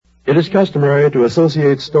It is customary to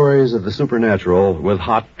associate stories of the supernatural with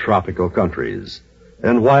hot tropical countries.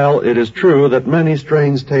 And while it is true that many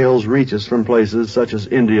strange tales reach us from places such as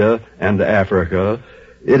India and Africa,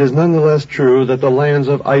 it is nonetheless true that the lands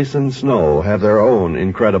of ice and snow have their own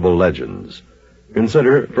incredible legends.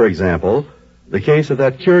 Consider, for example, the case of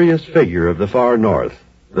that curious figure of the far north,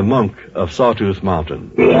 the Monk of Sawtooth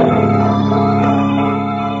Mountain.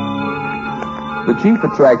 The chief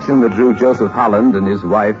attraction that drew Joseph Holland and his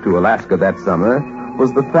wife to Alaska that summer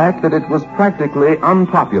was the fact that it was practically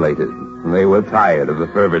unpopulated. They were tired of the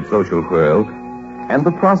fervid social whirl, and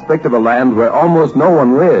the prospect of a land where almost no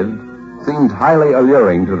one lived seemed highly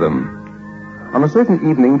alluring to them. On a certain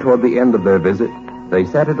evening toward the end of their visit, they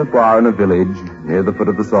sat at a bar in a village near the foot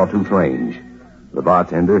of the Sawtooth Range. The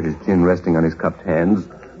bartender, his chin resting on his cupped hands,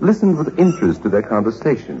 listened with interest to their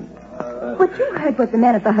conversation. But you heard what the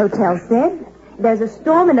man at the hotel said. There's a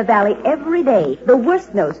storm in the valley every day. The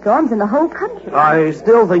worst snowstorms in the whole country. I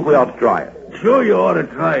still think we ought to try it. Sure you ought to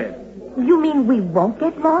try it. You mean we won't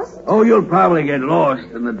get lost? Oh, you'll probably get lost,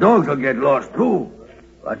 and the dogs will get lost, too.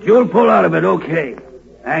 But you'll pull out of it okay,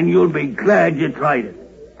 and you'll be glad you tried it.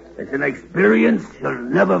 It's an experience you'll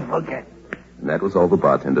never forget. And that was all the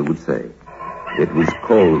bartender would say. It was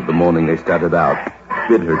cold the morning they started out,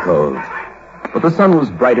 bitter cold. But the sun was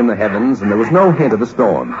bright in the heavens, and there was no hint of a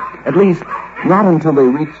storm. At least, not until they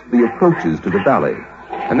reached the approaches to the valley.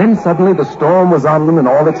 And then suddenly the storm was on them in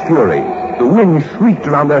all its fury. The wind shrieked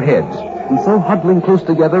around their heads. And so huddling close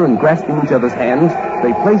together and grasping each other's hands,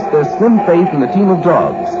 they placed their slim faith in the team of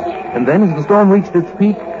dogs. And then as the storm reached its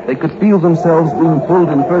peak, they could feel themselves being pulled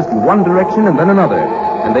in first in one direction and then another.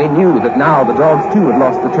 And they knew that now the dogs too had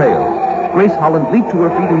lost the trail. Grace Holland leaped to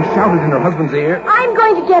her feet and shouted in her husband's ear, I'm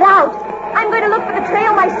going to get out. I'm going to look for the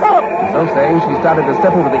trail myself. So saying, she started to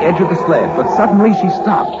step over the edge of the sled, but suddenly she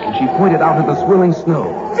stopped and she pointed out at the swirling snow.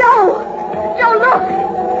 Joe! Joe, look!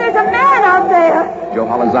 There's a man out there! Joe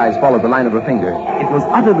Holland's eyes followed the line of her finger. It was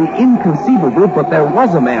utterly inconceivable, but there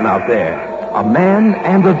was a man out there. A man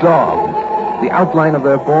and a dog. The outline of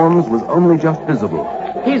their forms was only just visible.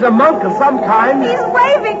 He's a monk of some kind. He's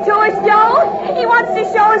waving to us, Joe. He wants to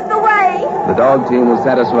show us the way. The dog team was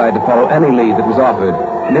satisfied to follow any lead that was offered.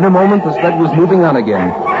 And in a moment, the sled was moving on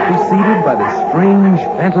again. Preceded by this strange,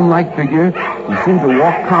 phantom-like figure, he seemed to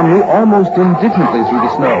walk calmly, almost indifferently through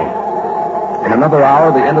the snow. In another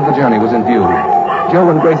hour, the end of the journey was in view. Joe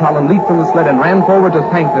and Grace Holland leaped from the sled and ran forward to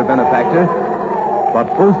thank their benefactor.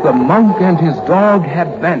 But both the monk and his dog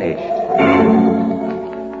had vanished.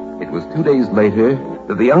 It was 2 days later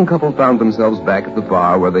that the young couple found themselves back at the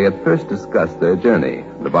bar where they had first discussed their journey.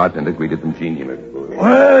 The bartender greeted them genially.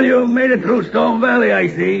 Well, you made it through Stone Valley, I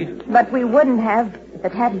see. But we wouldn't have if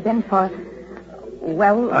it hadn't been for,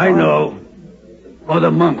 well... I know. For the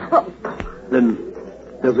monk. Oh. Then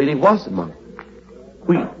there really was a monk.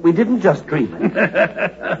 We didn't just dream it.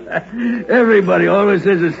 Everybody always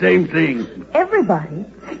says the same thing. Everybody?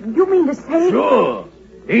 You mean to say... Sure.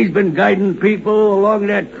 He's been guiding people along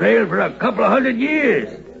that trail for a couple of 100 years.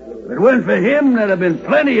 If it weren't for him, there'd have been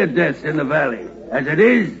plenty of deaths in the valley. As it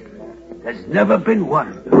is, there's never been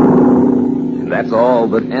one. And that's all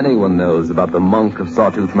that anyone knows about the Monk of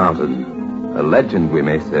Sawtooth Mountain. A legend, we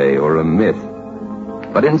may say, or a myth.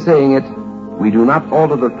 But in saying it, we do not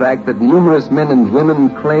alter the fact that numerous men and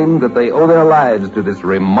women claim that they owe their lives to this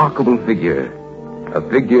remarkable figure. A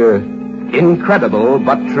figure incredible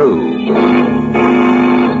but true.